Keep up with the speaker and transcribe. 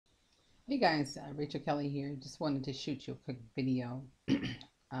Hey guys, Rachel Kelly here. Just wanted to shoot you a quick video.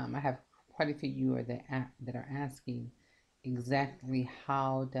 I have quite a few you are that are asking exactly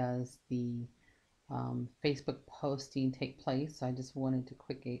how does the Facebook posting take place. So I just wanted to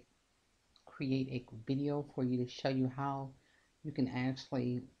create a video for you to show you how you can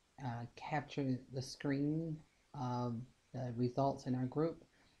actually capture the screen of the results in our group,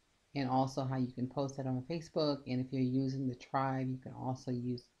 and also how you can post it on Facebook. And if you're using the tribe, you can also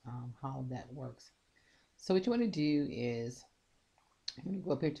use how that works. So what you want to do is I'm going to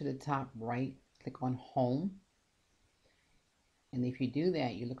go up here to the top right, click on home. And if you do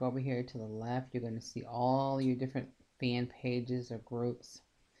that, you look over here to the left, you're going to see all your different fan pages or groups.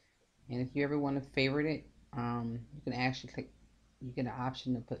 And if you ever want to favorite it, you can actually click, you get an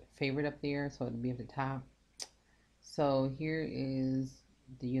option to put favorite up there so it'll be at the top. So here is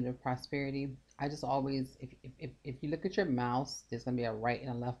the unit of prosperity. I just always, if you look at your mouse, there's going to be a right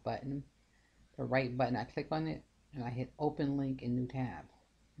and a left button. The right button, I click on it and I hit open link in new tab,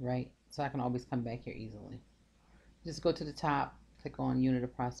 right? So I can always come back here easily. Just go to the top, click on unit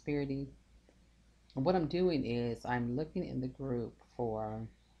of prosperity. And what I'm doing is I'm looking in the group for,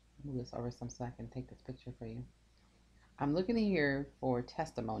 move this over some so I can take this picture for you. I'm looking in here for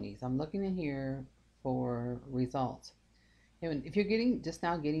testimonies. I'm looking in here for results. And if you're just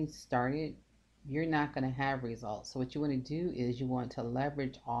now getting started, you're not going to have results. So what you want to do is you want to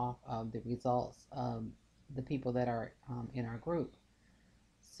leverage off of the results of the people that are in our group.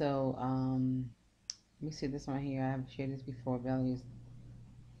 So let me see this one here. I have shared this before. Values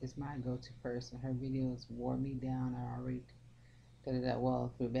is my go-to person. Her videos wore me down. I already did that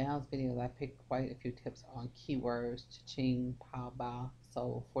well. Through Val's videos, I picked quite a few tips on keywords. Cha-ching, pow, bow.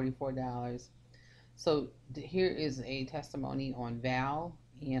 So $44. So here is a testimony on Val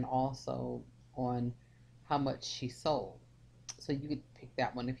and also on how much she sold. So you could pick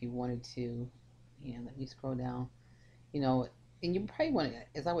that one if you wanted to. And let me scroll down. You know, and you probably want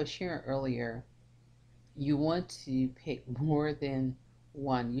to, as I was sharing earlier, you want to pick more than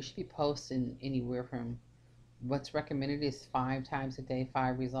one. You should be posting anywhere from what's recommended is 5 times a day,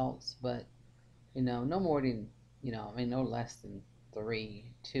 5 results, but no more than, no less than three,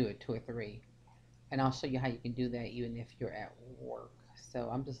 two or three. And I'll show you how you can do that even if you're at work. So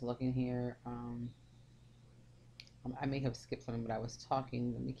I'm just looking here. I may have skipped something, but I was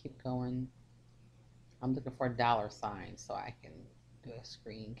talking. Let me keep going. I'm looking for a dollar sign so I can do a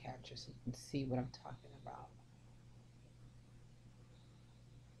screen capture so you can see what I'm talking about.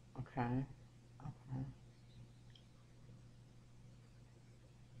 Okay.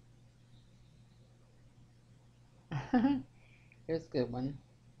 Okay. Here's a good one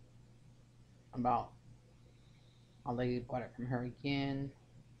about a lady bought it from her again.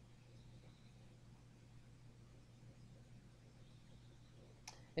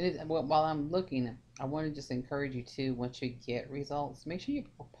 It is, well, while I'm looking, I want to just encourage you to, once you get results, make sure you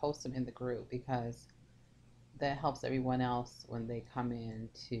post them in the group because that helps everyone else when they come in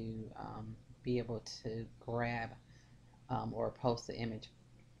to be able to grab or post the image.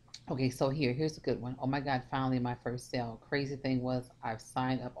 Okay, so here's a good one. Oh my God, finally my first sale. Crazy thing was I've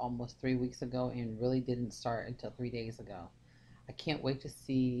signed up almost 3 weeks ago and really didn't start until 3 days ago. I can't wait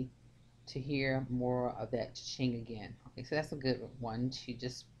to hear more of that ching again. Okay, so that's a good one. She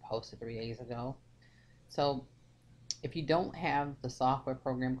just posted 3 days ago. So if you don't have the software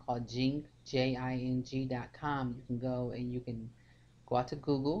program called Jing, JING.com, you can go and you can go out to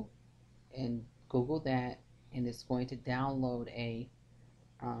Google and Google that, and it's going to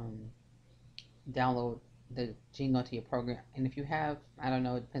um, download the Jing onto your program. And if you have, I don't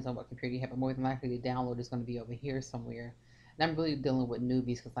know, it depends on what computer you have, but more than likely the download is going to be over here somewhere. And I'm really dealing with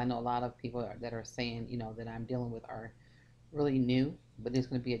newbies because I know a lot of people that are saying, that I'm dealing with are really new, but there's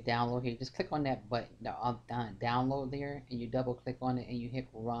going to be a download here. Just click on that button, download there, and you double click on it and you hit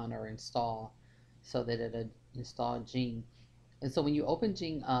run or install so that it'll install Gene. And so when you open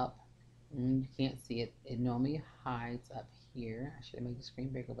Gene up, you can't see it. It normally hides up here. I should have made the screen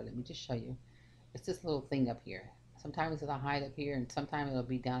bigger, but let me just show you. It's this little thing up here. Sometimes it'll hide up here, and sometimes it'll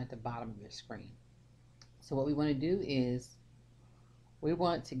be down at the bottom of your screen. So what we want to do is we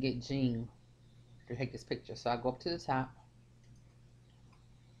want to get Gene to take this picture. So I go up to the top.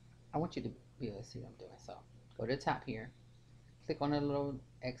 I want you to be able to see what I'm doing. So go to the top here, click on the little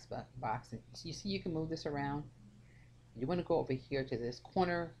X box, and you see you can move this around. You want to go over here to this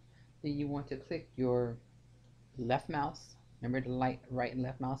corner. Then you want to click your left mouse. Remember the right and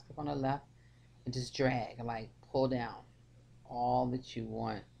left mouse. Click on the left and just drag, like pull down all that you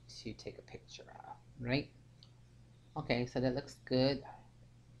want to take a picture of. Right? Okay, so that looks good.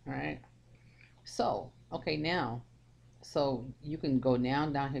 All right. So, okay, now So you can go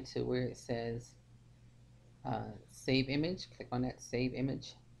down here to where it says save image. Click on that save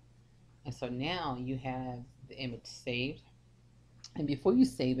image. And so now you have the image saved. And before you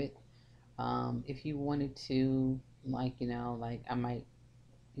save it, if you wanted to, like, like I might,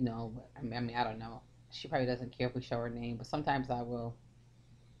 I mean, I don't know. She probably doesn't care if we show her name, but sometimes I will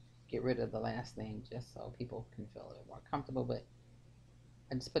get rid of the last name just so people can feel a little more comfortable. But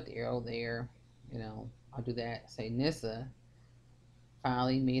I just put the arrow there. I'll do that. Say Nissa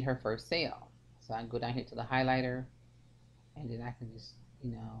finally made her first sale. So I can go down here to the highlighter, and then I can just,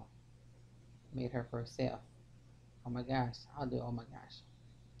 made her first sale. Oh my gosh, I'll do. Oh my gosh,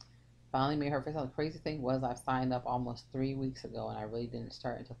 finally made her first sale. The crazy thing was I signed up almost 3 weeks ago, and I really didn't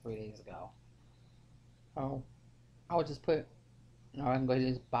start until 3 days ago. Oh, I would just put. I can go to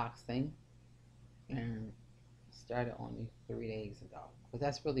this box thing and started only 3 days ago because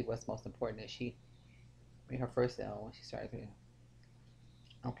that's really what's most important. That she made her first sale when she started.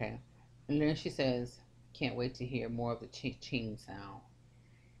 Okay, and then she says, "Can't wait to hear more of the ching sound."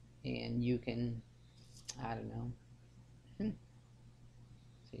 And you can, I don't know,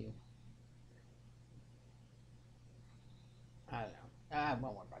 see, I don't know. I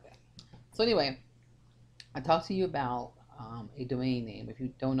won't worry about that. So anyway, I talked to you about a domain name. If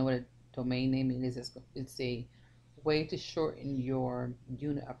you don't know what a domain name is, it's a way to shorten your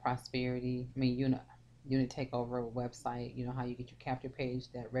unit of prosperity. I mean, unit takeover website. You know how you get your capture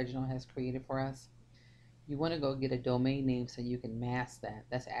page that Reginald has created for us. You want to go get a domain name so you can mask that.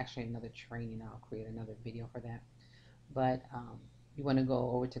 That's actually another training. I'll create another video for that. But you want to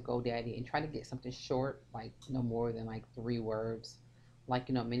go over to GoDaddy and try to get something short, like no more than like 3 words. Like,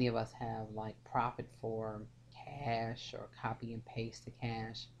 many of us have like profit for cash or copy and paste to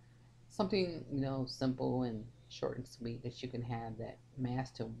cash. Something, simple and short and sweet that you can have that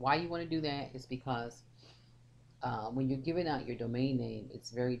mask to. Why you want to do that is because when you're giving out your domain name, it's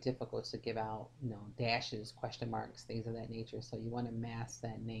very difficult to give out, dashes, question marks, things of that nature. So you want to mask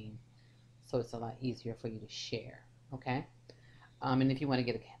that name so it's a lot easier for you to share. Okay. And if you want to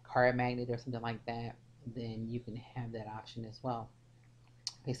get a card magnet or something like that, then you can have that option as well.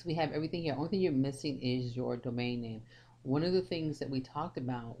 Okay, so we have everything here. Only thing you're missing is your domain name. One of the things that we talked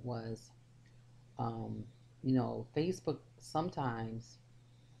about was, um, Facebook sometimes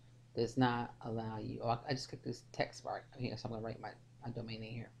does not allow you. Oh, I just clicked this text bar here, so I'm gonna write my domain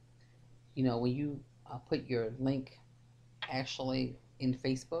name here. When you put your link actually in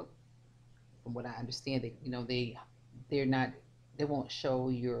Facebook, from what I understand, they're not they won't show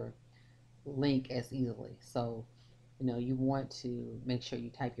your link as easily. So, you want to make sure you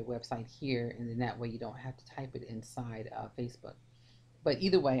type your website here, and then that way you don't have to type it inside Facebook. But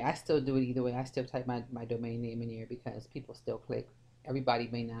either way, I still do it either way. I still type my domain name in here because people still click. Everybody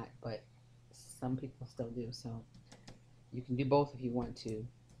may not, but some people still do. So you can do both if you want to.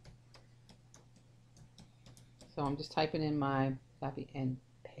 So I'm just typing in my copy and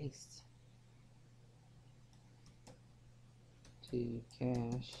paste to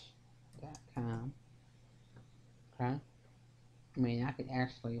cash.com. Okay. I mean, I could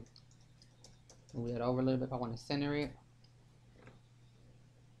actually move that over a little bit if I want to center it.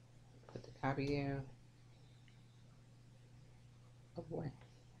 Put the copy there. Oh boy.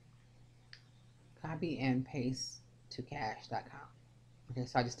 Copy and paste to cash.com. Okay,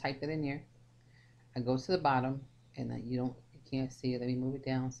 so I just typed that in there. I go to the bottom, and you can't see it. Let me move it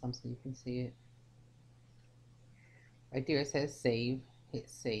down some so you can see it. Right there it says save. Hit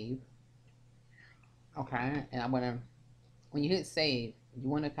save. Okay, and when you hit save, you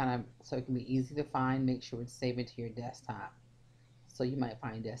want to kind of, so it can be easy to find, make sure it's saving to your desktop. So you might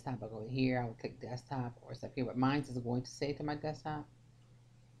find desktop. I'll go here, I will click desktop, or it's up here, but mine is going to save to my desktop.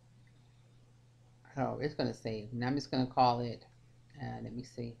 Oh, it's going to save. Now I'm just going to call it, let me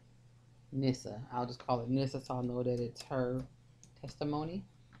see, Nissa. I'll just call it Nissa so I'll know that it's her testimony.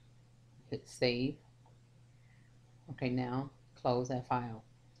 Hit save. Okay, now close that file.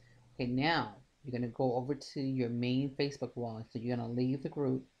 Okay, now you're going to go over to your main Facebook wall. So you're going to leave the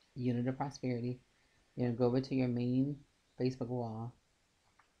group, Unit of Prosperity. You're going to go over to your main Facebook wall,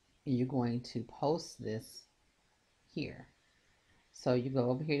 and you're going to post this here. So you go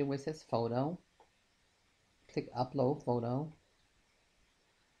over here to where it says photo, click upload photo,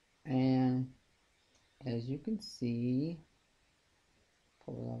 and as you can see,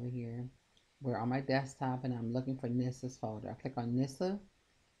 pull it over here. We're on my desktop and I'm looking for Nissa's folder. I click on Nissa,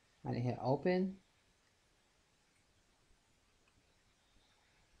 I hit open.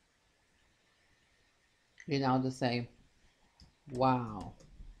 Then I'll just say, wow,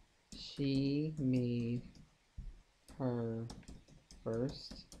 she made her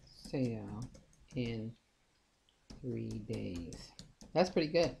first sale in 3 days. That's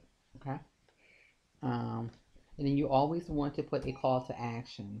pretty good. Okay. And then you always want to put a call to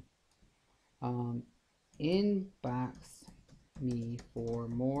action. Um, Inbox me for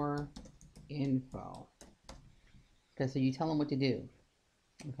more info. Okay, so you tell them what to do.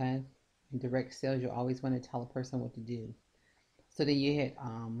 Okay. In direct sales, you always want to tell a person what to do. So then you hit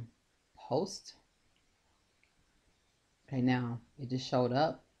post. Okay, now it just showed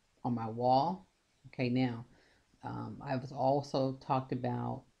up on my wall. Okay, now I've also talked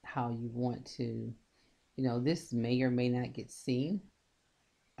about how you want to, this may or may not get seen,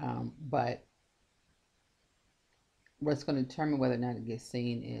 but what's going to determine whether or not it gets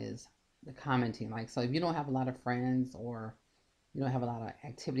seen is the commenting. Like, so if you don't have a lot of friends or you don't have a lot of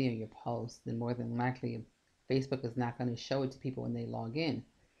activity on your posts, then more than likely Facebook is not going to show it to people when they log in.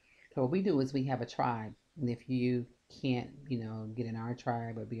 So what we do is we have a tribe, and if you can't, get in our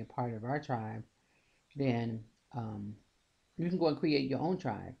tribe or be a part of our tribe, then you can go and create your own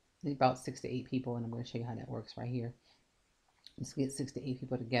tribe. It's about 6 to 8 people, and I'm going to show you how that works right here. Just get 6 to 8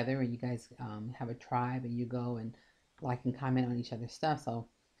 people together, and you guys have a tribe, and you go and like and comment on each other's stuff. So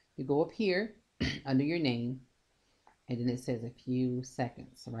you go up here under your name, and then it says a few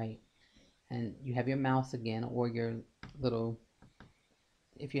seconds, right? And you have your mouse again, or your little.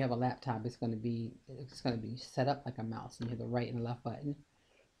 If you have a laptop, it's going to be set up like a mouse, and you have the right and the left button.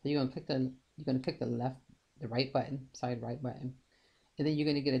 So you're going to click the right button, right button, and then you're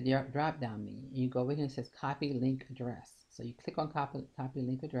going to get a drop down menu. You go over here and it says copy link address. So you click on copy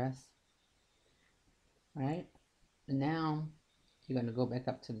link address, right? And now you're going to go back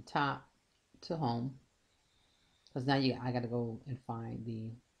up to the top to home, because now I got to go and find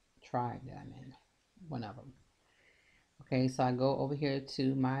the tribe that I'm in, one of them. Okay, so I go over here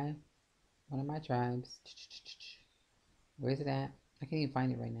to one of my tribes. Where's it at? I can't even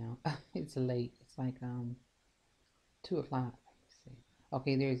find it right now. It's late. It's like 2 o'clock. Let's see.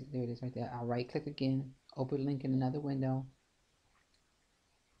 Okay, there it is right there. I'll right click again, open link in another window.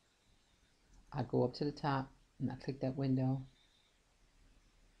 I go up to the top and I click that window.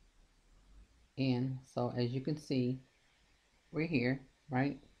 And so as you can see, we're here,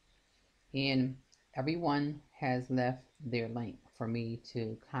 right? And everyone has left their link for me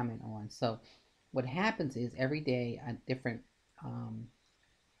to comment on. So what happens is every day a different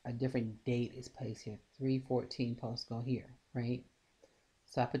date is placed here. 314 posts go here, right?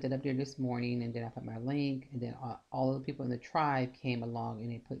 So I put that up there this morning, and then I put my link, and then all of the people in the tribe came along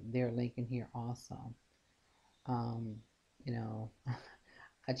and they put their link in here also. Um, you know,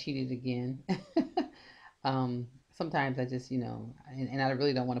 I cheated again. Sometimes I just, and I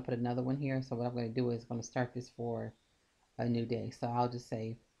really don't want to put another one here. So what I'm going to do is I'm going to start this for a new day. So I'll just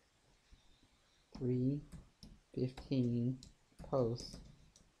say 315 posts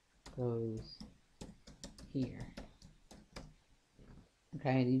goes here.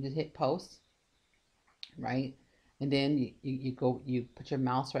 Okay, and you just hit post, right? And then you put your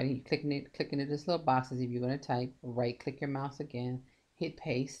mouse right, and you click into this little boxes. If you're going to type, right click your mouse again, hit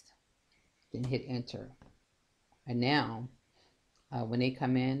paste, then hit enter. And now, when they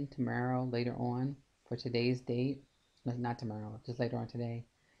come in tomorrow, later on, for today's date, not tomorrow, just later on today,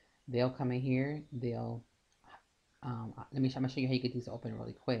 they'll come in here. I'm going to show you how you get these open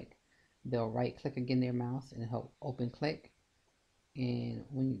really quick. They'll right click again their mouse and help open click. And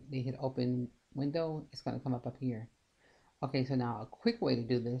when they hit open window, it's going to come up here. Okay, so now a quick way to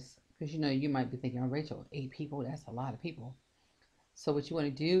do this, because you might be thinking, oh, Rachel, 8 people, that's a lot of people. So what you want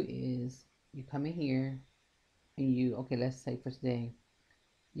to do is you come in here and okay, let's say for today,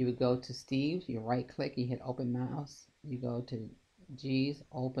 you would go to Steve's, you right click, you hit open mouse, you go to G's,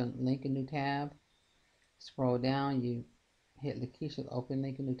 open link in new tab, scroll down, you hit Lakeisha's, open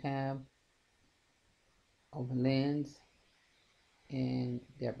link in new tab, open Lynn's, and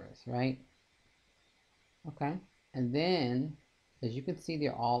Deborah's, right? Okay, and then as you can see,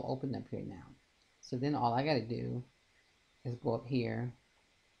 they're all open up here now. So then all I got to do is go up here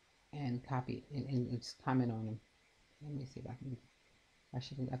and copy and just comment on them. Let me see if I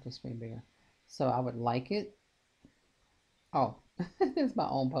should have left the screen bigger. So I would like it. Oh, it's my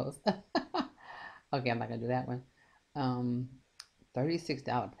own post. Okay, I'm not gonna do that one. Um,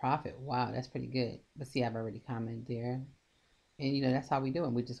 $36 profit. Wow, that's pretty good. But see, I've already commented there. And that's how we do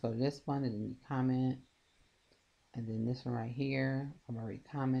it. We just go to this one and then you comment. And then this one right here, I've already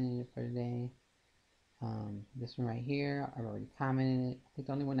commented for today. This one right here, I've already commented. I think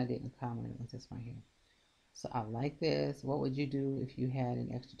the only one I didn't comment was this one here. So I like this. What would you do if you had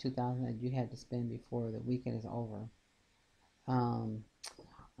an extra $2,000 that you had to spend before the weekend is over?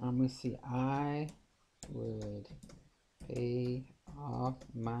 Let me see. I would pay off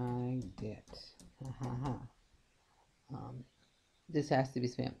my debt. Um, this has to be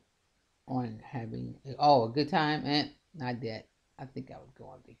spent on having a good time, and not that. I think I would go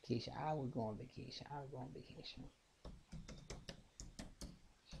on vacation. I would go on vacation. I would go on vacation.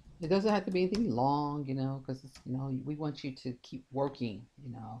 It doesn't have to be anything long, because we want you to keep working,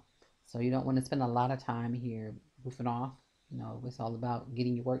 so you don't want to spend a lot of time here goofing off. It's all about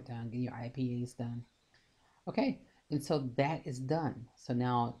getting your work done, getting your IPAs done. Okay, and so that is done. So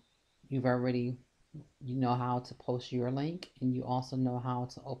now you've already you know how to post your link, and you also know how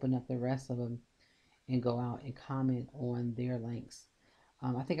to open up the rest of them and go out and comment on their links.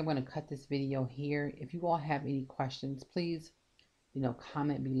 I think I'm going to cut this video here. If you all have any questions, please,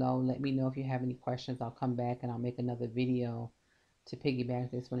 comment below. Let me know if you have any questions. I'll come back and I'll make another video to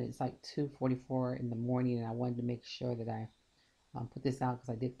piggyback this one. It's like 2:44 in the morning, and I wanted to make sure that I put this out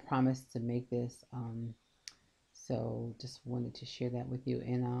because I did promise to make this. So just wanted to share that with you.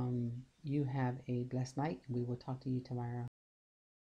 And you have a blessed night. We will talk to you tomorrow.